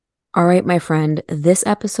All right, my friend, this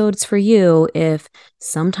episode's for you if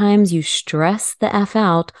sometimes you stress the F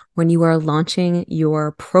out when you are launching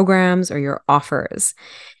your programs or your offers.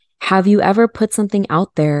 Have you ever put something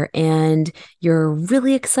out there and you're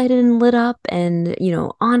really excited and lit up and,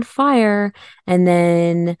 on fire, and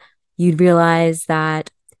then you'd realize that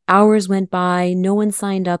hours went by, no one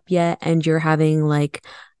signed up yet, and you're having like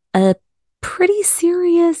a pretty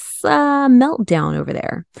serious meltdown over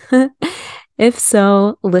there? If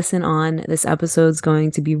so, listen on. This episode's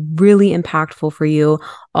going to be really impactful for you,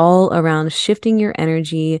 all around shifting your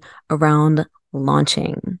energy around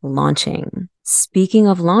launching. Speaking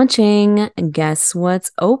of launching, guess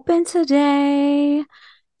what's open today?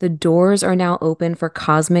 The doors are now open for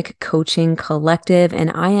Cosmic Coaching Collective,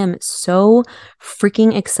 and I am so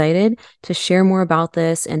freaking excited to share more about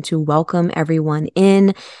this and to welcome everyone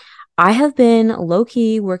in. I have been low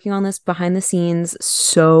key working on this behind the scenes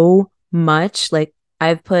so much. Like,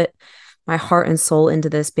 I've put my heart and soul into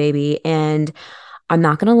this baby. And I'm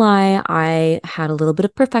not gonna lie, I had a little bit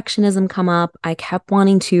of perfectionism come up. I kept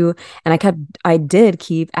wanting to, and I did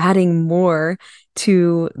keep adding more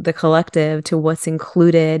to the collective, to what's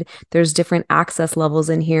included. There's different access levels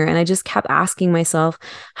in here. And I just kept asking myself,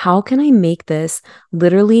 how can I make this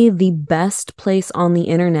literally the best place on the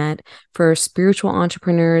internet for spiritual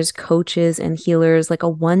entrepreneurs, coaches, and healers, like a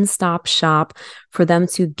one-stop shop for them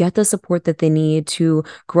to get the support that they need to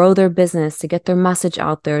grow their business, to get their message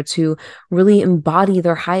out there, to really embody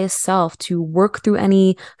their highest self, to work through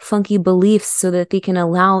any funky beliefs so that they can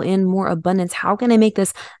allow in more abundance. How can I make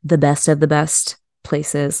this the best of the best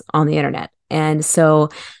places on the internet? And so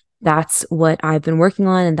that's what I've been working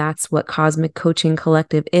on. And that's what Cosmic Coaching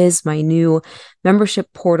Collective is, my new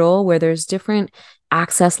membership portal where there's different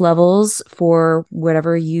access levels for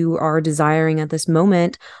whatever you are desiring at this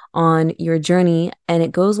moment on your journey. And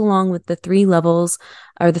it goes along with the three levels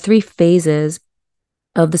or the three phases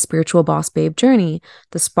of the spiritual boss babe journey: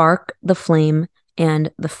 the spark, the flame,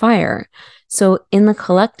 and the fire. So in the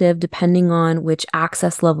collective, depending on which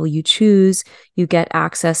access level you choose, you get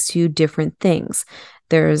access to different things.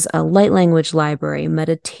 There's a light language library,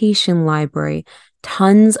 meditation library,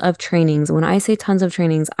 tons of trainings. When I say tons of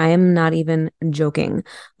trainings, I am not even joking.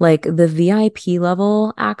 Like, the VIP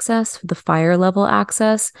level access, the fire level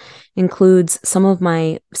access includes some of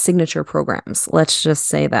my signature programs. Let's just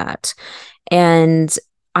say that. And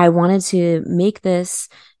I wanted to make this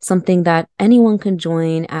something that anyone can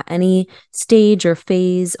join at any stage or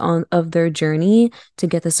phase of their journey to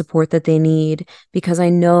get the support that they need. Because I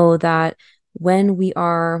know that when we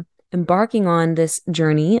are embarking on this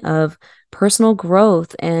journey of personal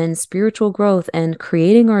growth and spiritual growth and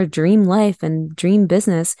creating our dream life and dream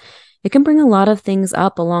business, it can bring a lot of things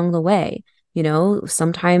up along the way.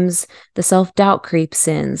 Sometimes the self-doubt creeps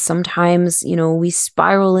in. Sometimes, we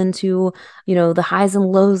spiral into, the highs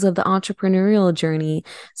and lows of the entrepreneurial journey.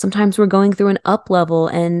 Sometimes we're going through an up level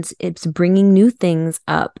and it's bringing new things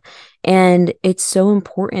up. And it's so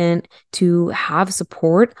important to have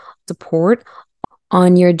support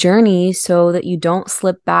on your journey so that you don't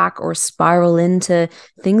slip back or spiral into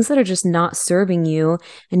things that are just not serving you,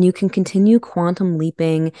 and you can continue quantum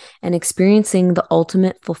leaping and experiencing the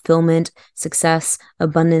ultimate fulfillment, success,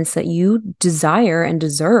 abundance that you desire and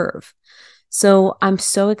deserve. So I'm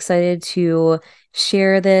so excited to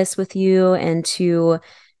share this with you and to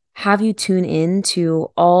have you tune in to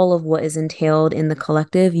all of what is entailed in the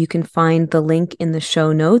collective. You can find the link in the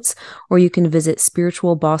show notes, or you can visit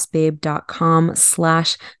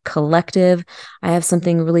spiritualbossbabe.com/collective. I have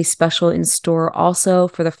something really special in store also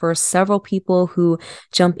for the first several people who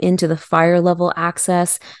jump into the fire level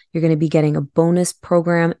access. You're going to be getting a bonus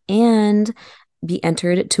program and be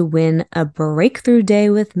entered to win a breakthrough day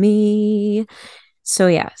with me. So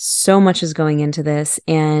yeah, so much is going into this,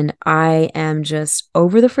 and I am just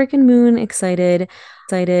over the freaking moon excited.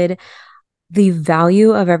 The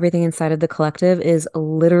value of everything inside of the collective is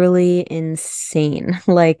literally insane.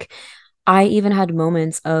 Like, I even had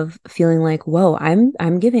moments of feeling like, whoa,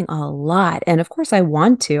 I'm giving a lot. And of course I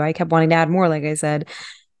want to. I kept wanting to add more, like I said,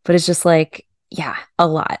 but it's just like, yeah, a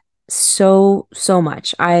lot. So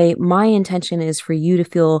much. My intention is for you to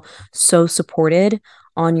feel so supported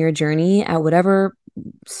on your journey at whatever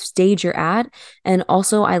stage you're at. And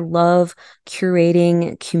also, I love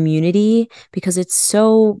curating community because it's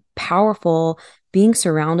so powerful being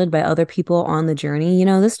surrounded by other people on the journey.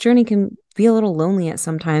 This journey can be a little lonely at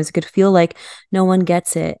sometimes. It could feel like no one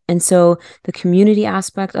gets it. And so the community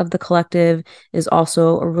aspect of the collective is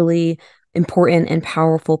also a really important and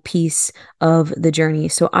powerful piece of the journey.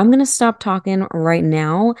 So I'm going to stop talking right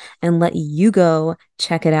now and let you go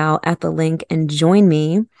check it out at the link and join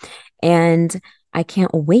me. And I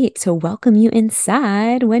can't wait to welcome you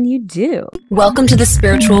inside when you do. Welcome to the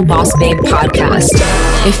Spiritual Boss Babe podcast.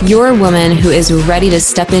 If you're a woman who is ready to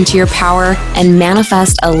step into your power and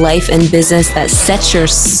manifest a life and business that sets your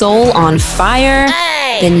soul on fire,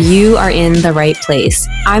 then you are in the right place.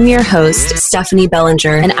 I'm your host, Stephanie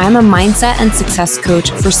Bellinger, and I'm a mindset and success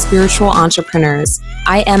coach for spiritual entrepreneurs.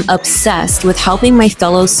 I am obsessed with helping my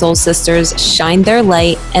fellow soul sisters shine their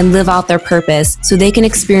light and live out their purpose so they can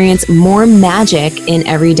experience more magic in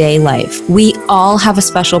everyday life. We all have a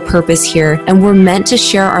special purpose here, and we're meant to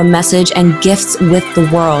share our message and gifts with the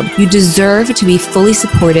world. You deserve to be fully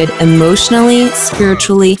supported emotionally,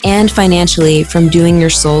 spiritually, and financially from doing your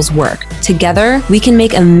soul's work. Together, we can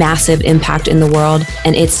make a massive impact in the world,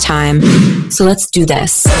 and it's time. So let's do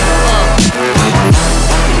this.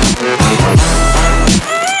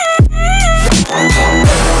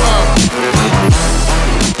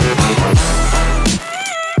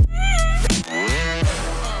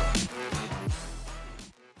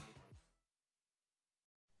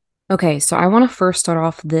 Okay, so I want to first start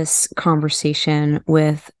off this conversation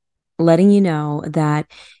with letting you know that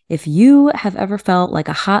if you have ever felt like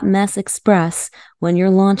a hot mess express when you're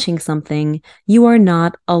launching something, you are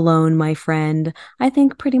not alone, my friend. I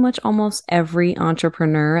think pretty much almost every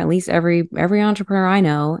entrepreneur, at least every entrepreneur I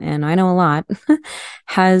know, and I know a lot,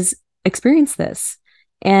 has experienced this.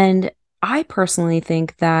 And I personally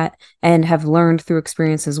think that, and have learned through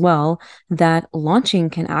experience as well, that launching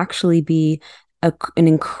can actually be an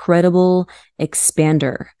incredible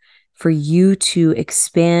expander for you to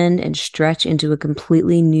expand and stretch into a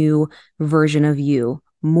completely new version of you,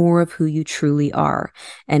 more of who you truly are.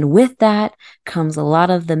 And with that comes a lot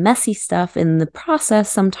of the messy stuff in the process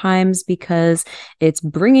sometimes, because it's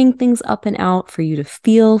bringing things up and out for you to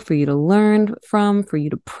feel, for you to learn from, for you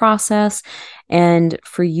to process, and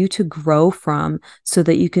for you to grow from, so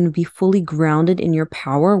that you can be fully grounded in your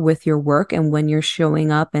power with your work and when you're showing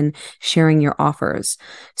up and sharing your offers.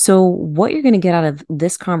 So what you're going to get out of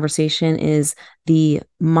this conversation is the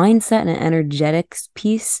mindset and energetics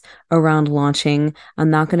piece around launching. I'm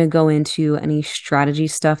not going to go into any strategy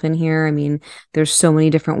stuff in here. I mean, there's so many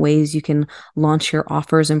different ways you can launch your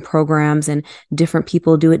offers and programs, and different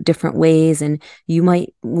people do it different ways. And you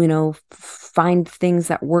might, find things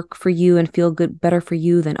that work for you and feel good, better for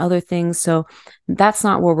you than other things. So that's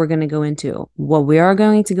not what we're going to go into. What we are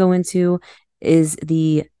going to go into is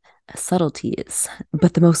the subtleties,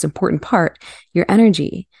 but the most important part, your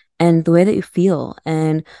energy and the way that you feel,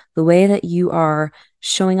 and the way that you are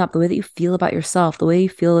showing up, the way that you feel about yourself, the way you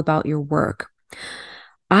feel about your work.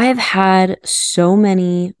 I've had so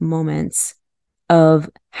many moments of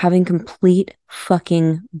having complete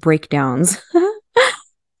fucking breakdowns.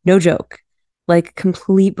 No joke, like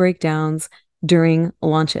complete breakdowns during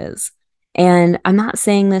launches. And I'm not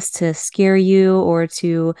saying this to scare you or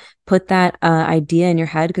to put that idea in your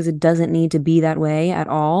head, because it doesn't need to be that way at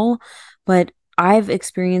all. But I've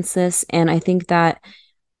experienced this, and I think that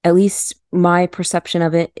at least my perception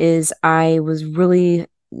of it is I was really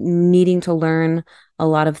needing to learn a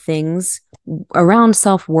lot of things around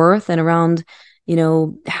self-worth and around,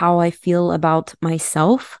 how I feel about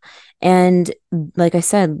myself. And like I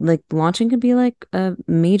said, like launching could be like a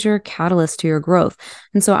major catalyst to your growth.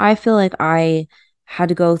 And so I feel like I had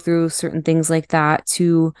to go through certain things like that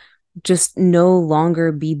to just no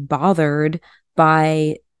longer be bothered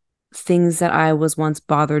by things that I was once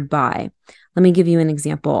bothered by. Let me give you an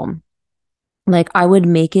example. Like, I would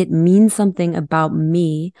make it mean something about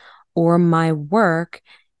me or my work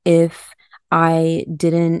if I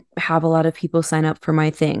didn't have a lot of people sign up for my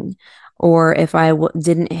thing, or if I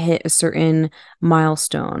didn't hit a certain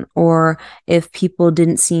milestone, or if people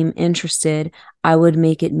didn't seem interested. I would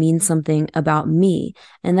make it mean something about me.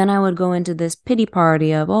 And then I would go into this pity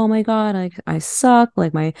party of, oh my God, I suck.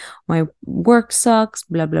 Like my work sucks,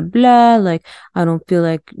 blah, blah, blah. Like, I don't feel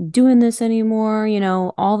like doing this anymore,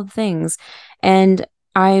 all the things. And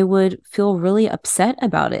I would feel really upset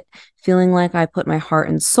about it, feeling like I put my heart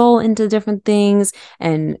and soul into different things,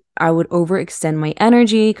 and I would overextend my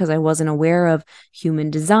energy because I wasn't aware of human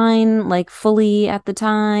design like fully at the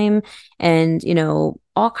time, and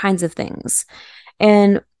all kinds of things.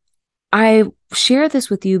 And I share this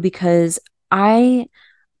with you because I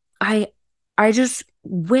I I just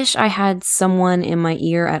wish I had someone in my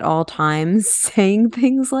ear at all times saying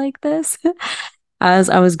things like this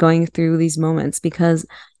as I was going through these moments, because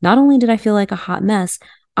not only did I feel like a hot mess,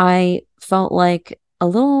 I felt like a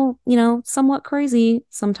little, somewhat crazy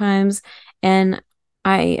sometimes. And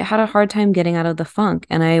I had a hard time getting out of the funk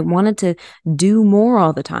and I wanted to do more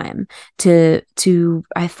all the time.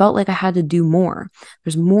 I felt like I had to do more.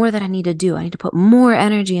 There's more that I need to do. I need to put more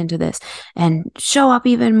energy into this and show up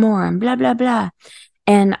even more and blah blah blah.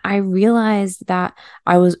 And I realized that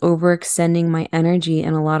I was overextending my energy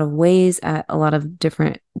in a lot of ways at a lot of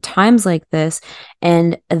different times like this.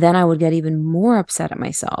 And then I would get even more upset at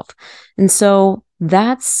myself. And so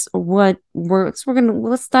that's what we're gonna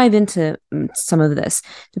let's dive into some of this,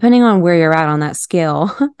 depending on where you're at on that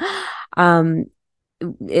scale. um,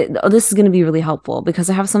 this is going to be really helpful because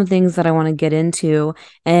I have some things that I want to get into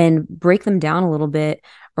and break them down a little bit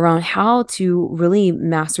around how to really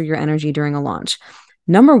master your energy during a launch.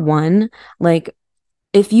 Number one, like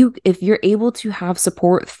if you're able to have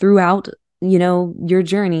support throughout, your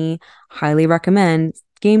journey, highly recommend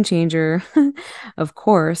game changer. Of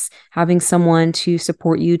course, having someone to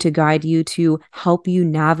support you, to guide you, to help you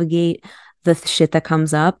navigate the shit that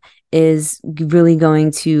comes up is really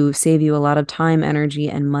going to save you a lot of time, energy,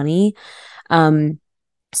 and money. Um,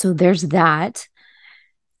 so there's that.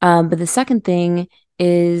 But the second thing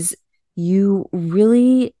is you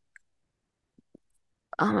really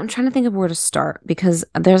I'm trying to think of where to start because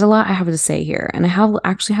there's a lot I have to say here, and I have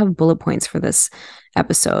actually have bullet points for this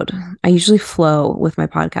episode. I usually flow with my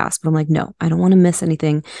podcast, but I'm like, no, I don't want to miss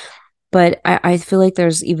anything. But I feel like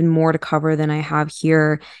there's even more to cover than I have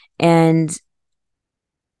here, and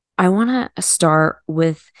I want to start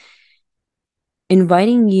with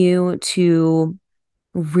inviting you to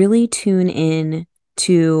really tune in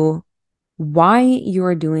to why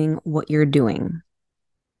you're doing what you're doing,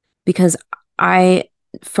 because I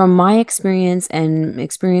from my experience and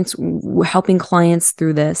experience helping clients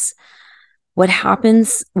through this, what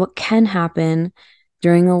can happen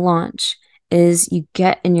during a launch is you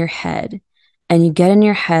get in your head and you get in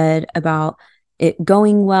your head about it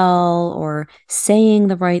going well or saying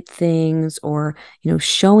the right things or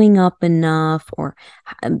showing up enough or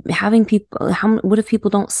having people what if people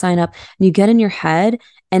don't sign up, and you get in your head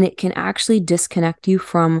and it can actually disconnect you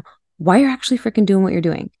from why you're actually freaking doing what you're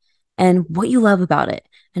doing and what you love about it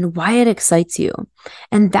and why it excites you.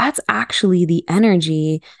 And that's actually the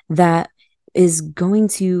energy that is going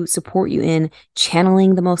to support you in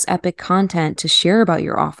channeling the most epic content to share about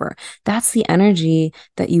your offer. That's the energy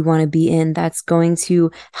that you want to be in. That's going to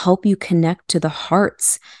help you connect to the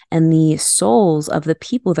hearts and the souls of the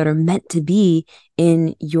people that are meant to be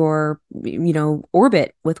in your,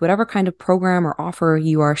 orbit with whatever kind of program or offer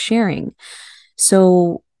you are sharing.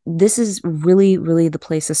 So this is really, really the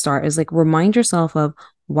place to start is like remind yourself of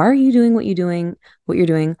why are you doing what you're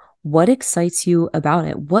doing? What excites you about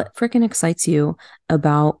it? What freaking excites you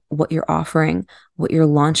about what you're offering, what you're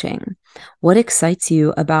launching? What excites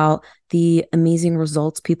you about the amazing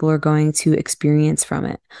results people are going to experience from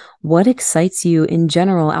it? What excites you in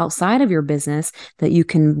general outside of your business that you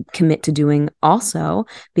can commit to doing also?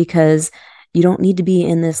 Because you don't need to be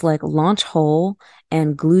in this like launch hole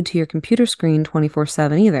and glued to your computer screen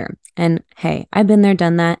 24/7 either. And hey, I've been there,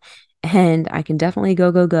 done that, and I can definitely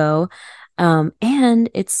go, go, go. And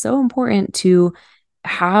it's so important to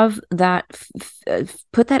have that,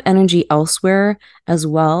 put that energy elsewhere as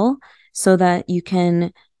well, so that you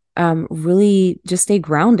can really just stay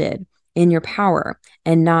grounded in your power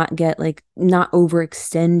and not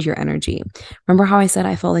overextend your energy. Remember how I said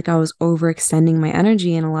I felt like I was overextending my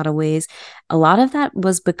energy in a lot of ways? A lot of that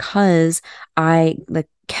was because I like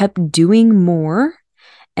kept doing more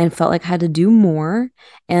and felt like I had to do more.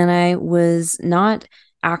 And I was not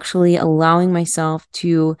actually allowing myself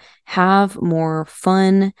to have more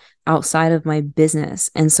fun outside of my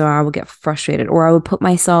business. And so I would get frustrated, or I would put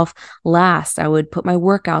myself last. I would put my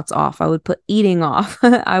workouts off. I would put eating off.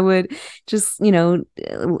 I would just, have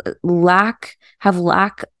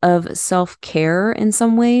lack of self-care in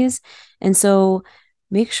some ways. And so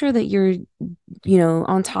make sure that you're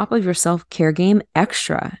on top of your self-care game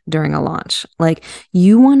extra during a launch. Like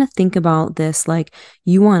you want to think about this, like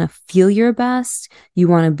you want to feel your best, you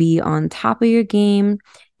want to be on top of your game,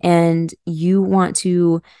 and you want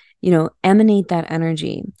to, emanate that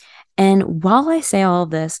energy. And while I say all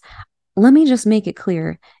of this, let me just make it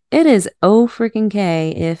clear. It is oh freaking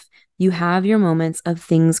K if you have your moments of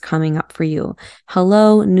things coming up for you.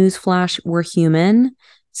 Hello, newsflash, we're human.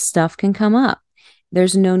 Stuff can come up.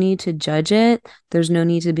 There's no need to judge it. There's no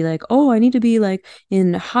need to be like, oh, I need to be like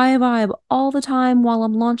in high vibe all the time while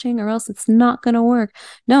I'm launching, or else it's not going to work.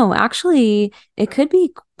 No, actually, it could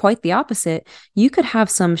be quite the opposite. You could have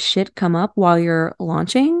some shit come up while you're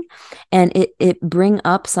launching and it bring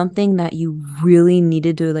up something that you really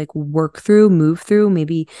needed to like work through, move through.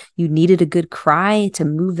 Maybe you needed a good cry to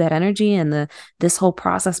move that energy and this whole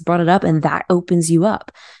process brought it up and that opens you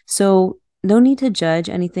up. So no need to judge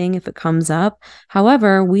anything if it comes up.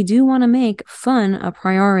 However, we do want to make fun a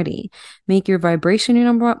priority. Make your vibration your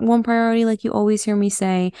number one priority, like you always hear me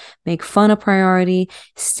say. Make fun a priority.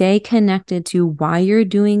 Stay connected to why you're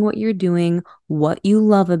doing what you're doing, what you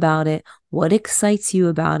love about it, what excites you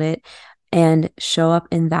about it, and show up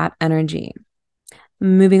in that energy.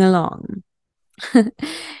 Moving along.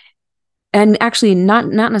 And actually not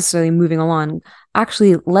necessarily moving along.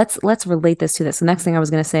 Actually, let's relate this to this. The next thing I was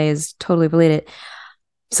going to say is totally related.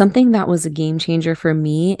 Something that was a game changer for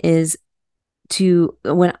me is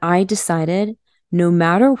when I decided no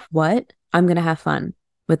matter what, I'm going to have fun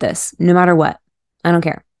with this. No matter what. I don't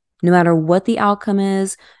care. No matter what the outcome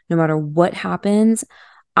is, no matter what happens,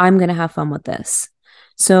 I'm going to have fun with this.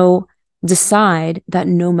 So decide that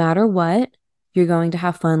no matter what, you're going to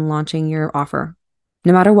have fun launching your offer.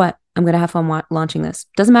 No matter what, I'm going to have fun launching this.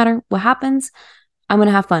 Doesn't matter what happens, I'm going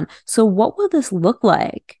to have fun. So what would this look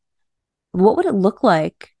like? What would it look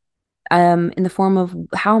like in the form of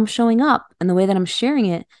how I'm showing up and the way that I'm sharing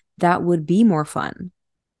it that would be more fun?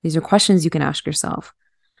 These are questions you can ask yourself.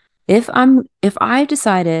 If I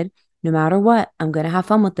decided no matter what, I'm going to have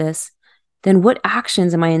fun with this, then what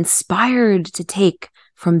actions am I inspired to take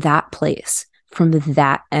from that place, from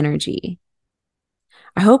that energy?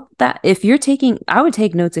 I hope that if you're I would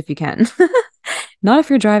take notes if you can. Not if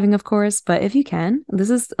you're driving, of course, but if you can, this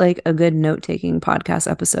is like a good note-taking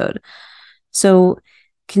podcast episode. So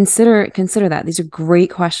consider that. These are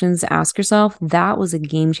great questions to ask yourself. That was a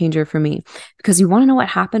game changer for me because you want to know what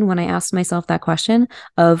happened when I asked myself that question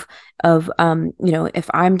of if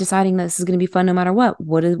I'm deciding that this is going to be fun no matter what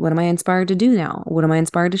am I inspired to do now? What am I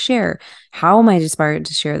inspired to share? How am I inspired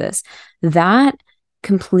to share this? That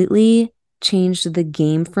completely changed the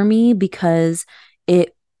game for me because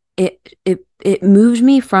it moved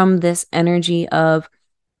me from this energy of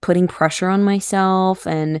putting pressure on myself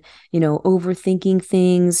and, overthinking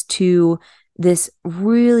things to this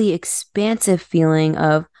really expansive feeling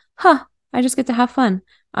of, I just get to have fun.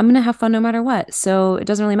 I'm going to have fun no matter what. So it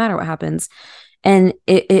doesn't really matter what happens. And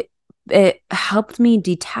it helped me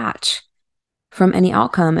detach from any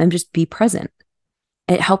outcome and just be present.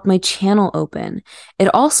 It helped my channel open.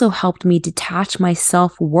 It also helped me detach my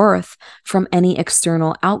self-worth from any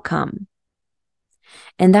external outcome.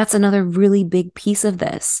 And that's another really big piece of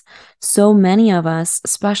this. So many of us,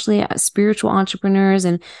 especially as spiritual entrepreneurs,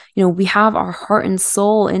 and, we have our heart and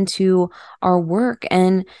soul into our work.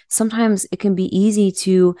 And sometimes it can be easy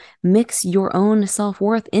to mix your own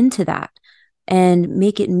self-worth into that and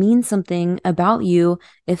make it mean something about you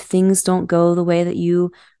if things don't go the way that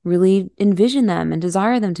you really envision them and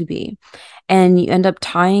desire them to be. And you end up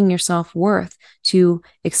tying your self-worth to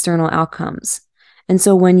external outcomes. And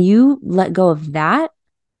so when you let go of that,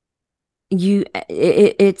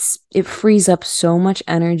 it frees up so much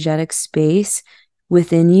energetic space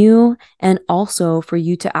within you, and also for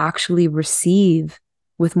you to actually receive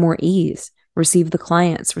with more ease, receive the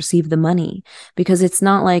clients, receive the money, because it's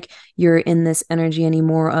not like you're in this energy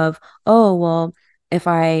anymore of, oh, well, if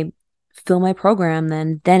I fill my program,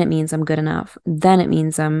 then it means I'm good enough. Then it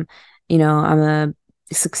means I'm a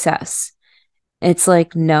success. It's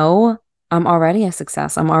like, no, I'm already a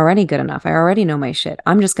success. I'm already good enough. I already know my shit.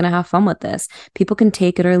 I'm just going to have fun with this. People can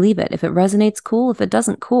take it or leave it. If it resonates, cool. If it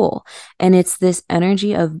doesn't, cool. And it's this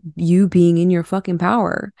energy of you being in your fucking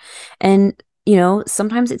power. And,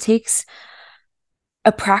 sometimes it takes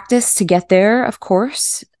a practice to get there, of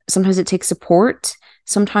course. Sometimes it takes support.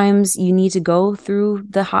 Sometimes you need to go through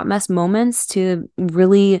the hot mess moments to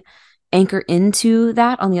really anchor into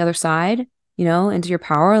that on the other side, into your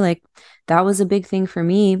power. Like that was a big thing for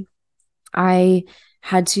me. I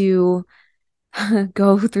had to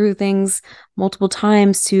go through things multiple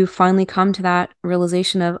times to finally come to that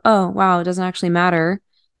realization of, oh, wow, it doesn't actually matter.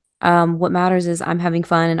 What matters is I'm having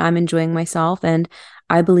fun and I'm enjoying myself, and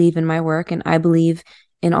I believe in my work and I believe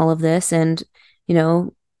in all of this. And,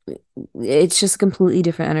 it's just a completely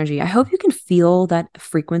different energy. I hope you can feel that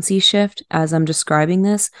frequency shift as I'm describing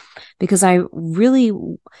this, because I really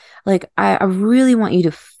I really want you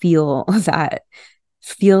to feel that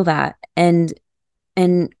and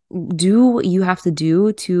do what you have to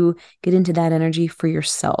do to get into that energy for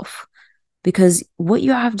yourself, because what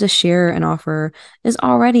you have to share and offer is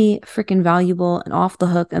already freaking valuable and off the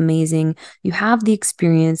hook amazing. You have the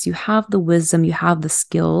experience, you have the wisdom, you have the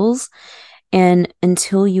skills, and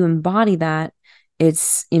until you embody that,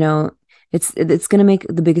 it's It's going to make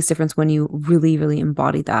the biggest difference when you really, really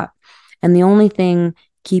embody that. And the only thing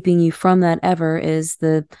keeping you from that ever is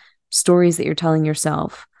the stories that you're telling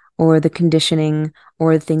yourself, or the conditioning,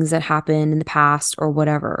 or the things that happened in the past, or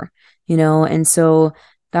whatever, And so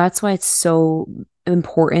that's why it's so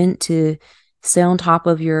important to stay on top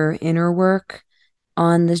of your inner work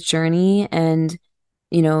on this journey, and,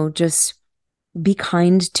 just be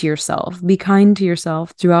kind to yourself. Be kind to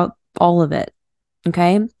yourself throughout all of it.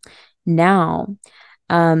 Okay. Now,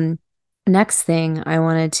 um, next thing I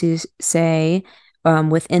wanted to say,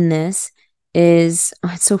 within this is,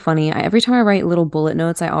 oh, it's so funny. Every time I write little bullet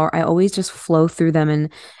notes, I always just flow through them,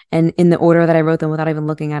 and in the order that I wrote them without even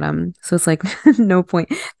looking at them. So it's like no point.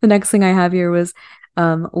 The next thing I have here was,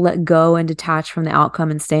 let go and detach from the outcome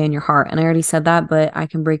and stay in your heart. And I already said that, but I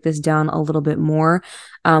can break this down a little bit more.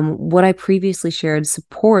 What I previously shared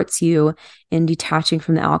supports you in detaching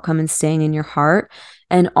from the outcome and staying in your heart.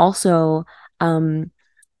 And also,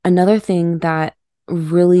 another thing that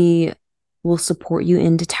really will support you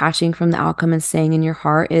in detaching from the outcome and staying in your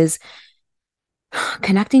heart is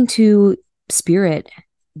connecting to spirit,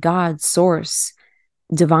 God, source,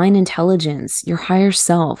 divine intelligence, your higher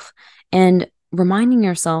self, and reminding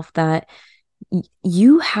yourself that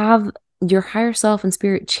you have your higher self and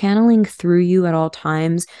spirit channeling through you at all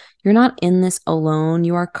times. You're not in this alone.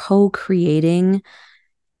 You are co-creating,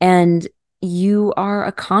 and you are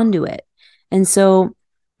a conduit. And so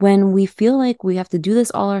when we feel like we have to do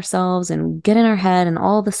this all ourselves and get in our head and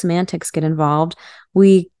all the semantics get involved,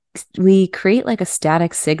 we create like a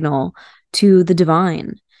static signal to the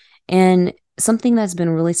divine. And something that's been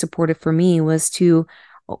really supportive for me is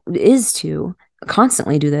to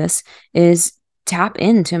constantly do this, is tap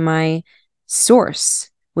into my source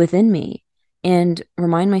within me and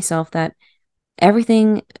remind myself that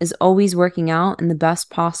everything is always working out in the best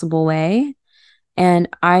possible way. And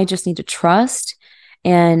I just need to trust.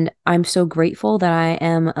 And I'm so grateful that I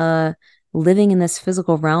am living in this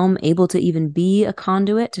physical realm, able to even be a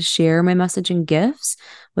conduit to share my message and gifts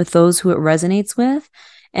with those who it resonates with.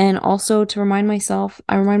 And also to I remind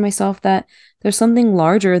myself that there's something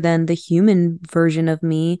larger than the human version of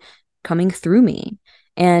me coming through me.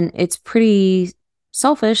 And it's pretty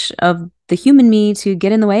selfish of the human me to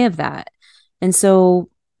get in the way of that. And so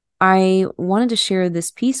I wanted to share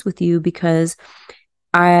this piece with you because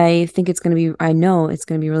I know it's going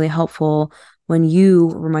to be really helpful when you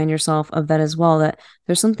remind yourself of that as well, that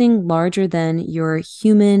there's something larger than your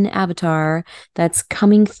human avatar that's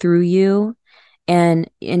coming through you, and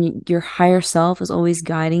your higher self is always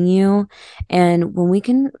guiding you. And when we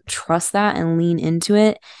can trust that and lean into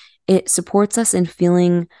it, it supports us in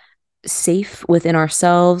feeling safe within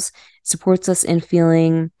ourselves, supports us in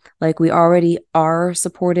feeling like we already are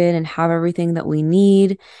supported and have everything that we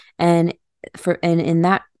need. And in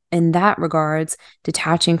that regards,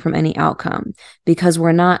 detaching from any outcome, because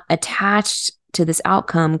we're not attached to this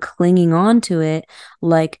outcome, clinging on to it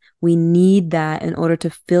like we need that in order to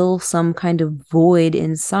fill some kind of void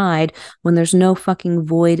inside, when there's no fucking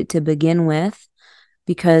void to begin with,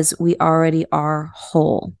 because we already are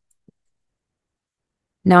whole.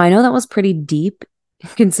 Now, I know that was pretty deep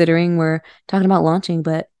considering we're talking about launching,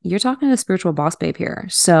 but you're talking to a spiritual boss babe here.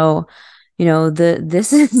 So,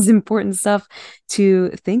 this is important stuff to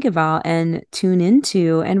think about and tune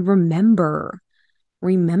into and remember,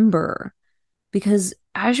 because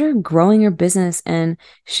as you're growing your business and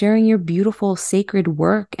sharing your beautiful sacred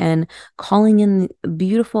work and calling in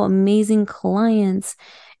beautiful, amazing clients,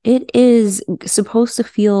 it is supposed to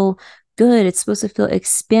feel good. It's supposed to feel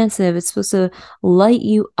expansive. It's supposed to light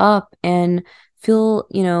you up and feel,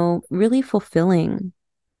 really fulfilling.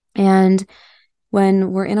 And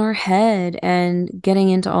when we're in our head and getting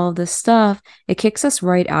into all of this stuff, it kicks us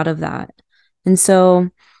right out of that. And so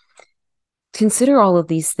consider all of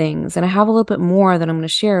these things. And I have a little bit more that I'm going to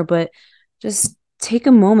share, but just take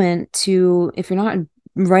a moment to, if you're not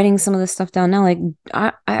writing some of this stuff down now, like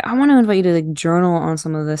I want to invite you to like journal on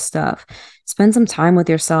some of this stuff. Spend some time with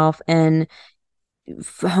yourself and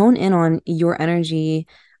hone in on your energy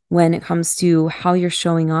when it comes to how you're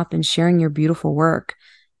showing up and sharing your beautiful work.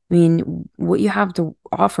 I mean, what you have to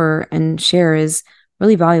offer and share is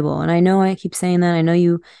really valuable. And I know I keep saying that. I know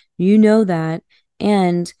you know that.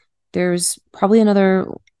 And there's probably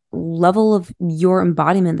another level of your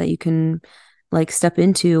embodiment that you can like step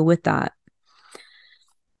into with that.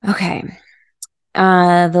 Okay.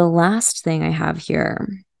 The last thing I have here,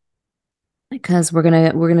 because we're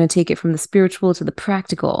gonna take it from the spiritual to the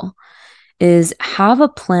practical, is have a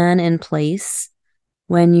plan in place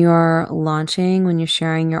when you're launching, when you're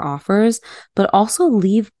sharing your offers, but also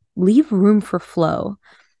leave room for flow.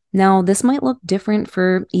 Now, this might look different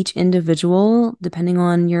for each individual depending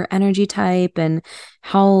on your energy type and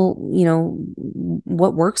how,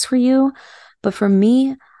 what works for you. But for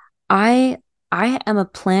me, I I am a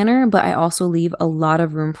planner, but I also leave a lot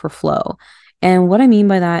of room for flow. And what I mean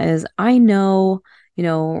by that is I know,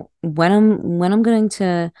 when I'm going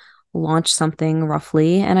to launch something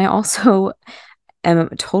roughly, and I also am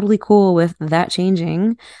totally cool with that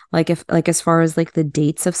changing, like if like as far as like the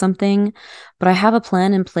dates of something, but I have a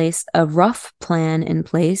plan in place, a rough plan in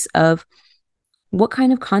place of what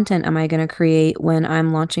kind of content am I going to create when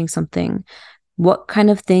I'm launching something? What kind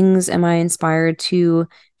of things am I inspired to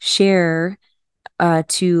share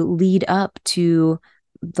to lead up to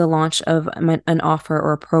the launch of an offer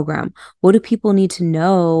or a program? What do people need to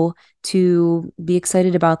know to be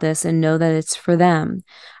excited about this and know that it's for them?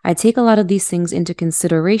 I take a lot of these things into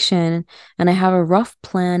consideration, and I have a rough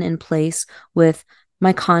plan in place with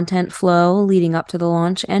my content flow leading up to the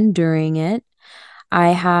launch and during it. I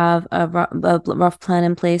have a rough plan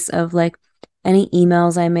in place of like any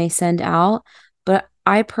emails I may send out, but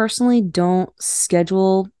I personally don't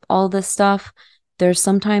schedule all this stuff. There's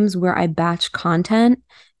sometimes where I batch content,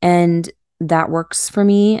 and that works for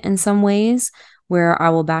me in some ways, where I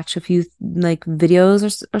will batch a few like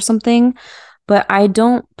videos or something, but I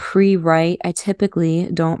don't pre-write. I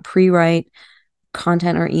typically don't pre-write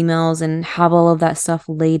content or emails and have all of that stuff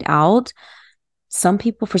laid out.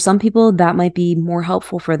 For some people, that might be more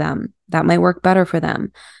helpful for them. That might work better for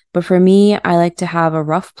them. But for me, I like to have a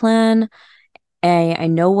rough plan. I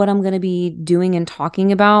know what I'm going to be doing and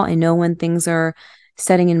talking about. I know when things are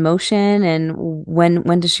setting in motion and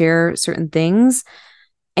when to share certain things.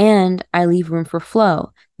 And I leave room for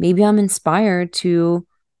flow. Maybe I'm inspired to,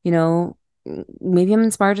 you know, maybe I'm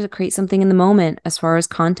inspired to create something in the moment as far as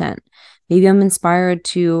content. Maybe I'm inspired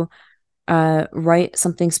to write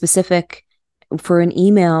something specific for an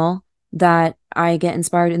email that I get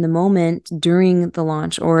inspired in the moment during the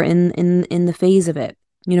launch or in the phase of it.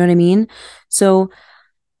 You know what I mean? So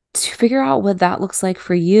to figure out what that looks like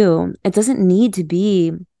for you, it doesn't need to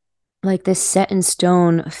be like this set in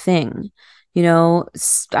stone thing.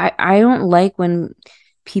 I don't like when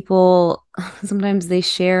people sometimes they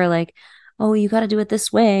share like, oh, you got to do it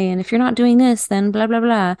this way. And if you're not doing this, then blah, blah,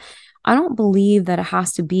 blah. I don't believe that it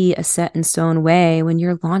has to be a set in stone way when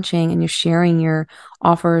you're launching and you're sharing your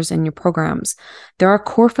offers and your programs. There are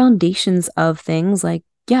core foundations of things like,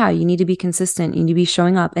 yeah, you need to be consistent, you need to be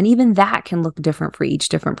showing up. And even that can look different for each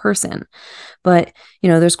different person. But,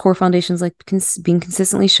 there's core foundations like being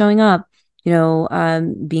consistently showing up,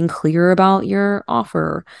 being clear about your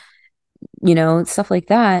offer, stuff like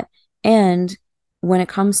that. And when it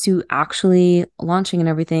comes to actually launching and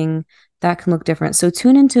everything, that can look different. So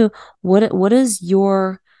tune into what is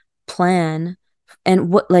your plan, and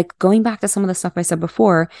what, like, going back to some of the stuff I said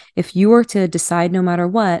before, if you were to decide no matter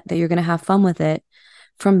what that you're going to have fun with it,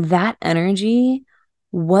 from that energy,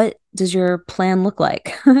 what does your plan look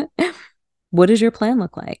like? What does your plan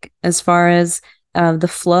look like as far as the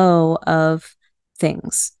flow of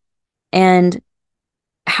things? And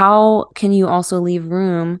how can you also leave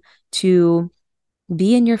room to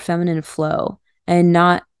be in your feminine flow and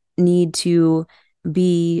not need to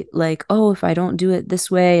be like, oh, if I don't do it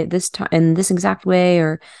this way at this time in this exact way,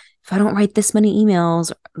 or if I don't write this many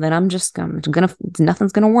emails, then I'm gonna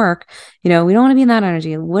nothing's gonna work. We don't want to be in that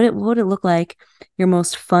energy. What would it look like your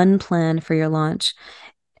most fun plan for your launch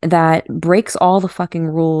that breaks all the fucking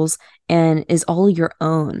rules and is all your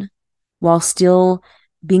own, while still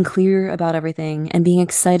being clear about everything and being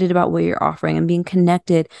excited about what you're offering and being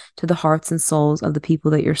connected to the hearts and souls of the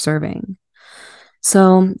people that you're serving?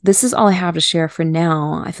 So, this is all I have to share for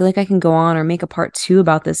now. I feel like I can go on or make a part 2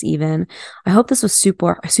 about this even. I hope this was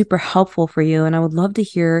super, super helpful for you, and I would love to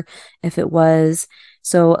hear if it was.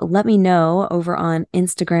 So, let me know over on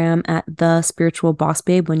Instagram at The Spiritual Boss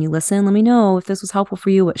Babe when you listen. Let me know if this was helpful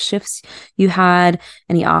for you, what shifts you had,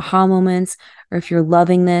 any aha moments, or if you're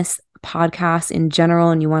loving this podcast in general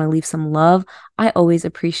and you want to leave some love. I always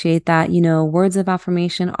appreciate that. Words of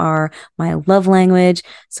affirmation are my love language.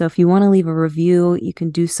 So if you want to leave a review, you can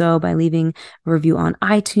do so by leaving a review on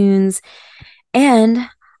iTunes. And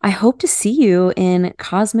I hope to see you in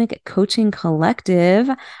Cosmic Coaching Collective.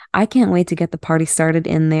 I can't wait to get the party started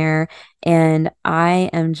in there. And I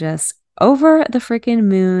am just over the freaking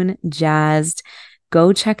moon jazzed.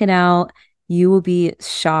 Go check it out. You will be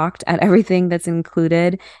shocked at everything that's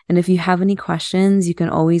included. And if you have any questions, you can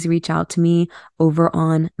always reach out to me over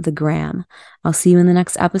on the gram. I'll see you in the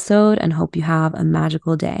next episode and hope you have a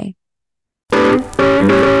magical day.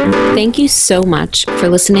 Thank you so much for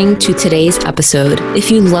listening to today's episode. If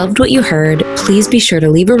you loved what you heard, please be sure to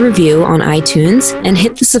leave a review on iTunes and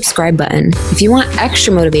hit the subscribe button. If you want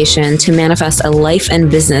extra motivation to manifest a life and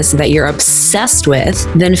business that you're obsessed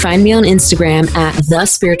with, then find me on Instagram at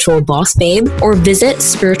thespiritualbossbabe or visit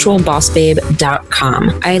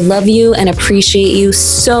spiritualbossbabe.com. I love you and appreciate you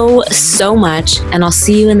so, so much, and I'll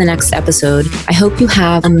see you in the next episode. I hope you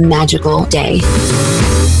have a magical day.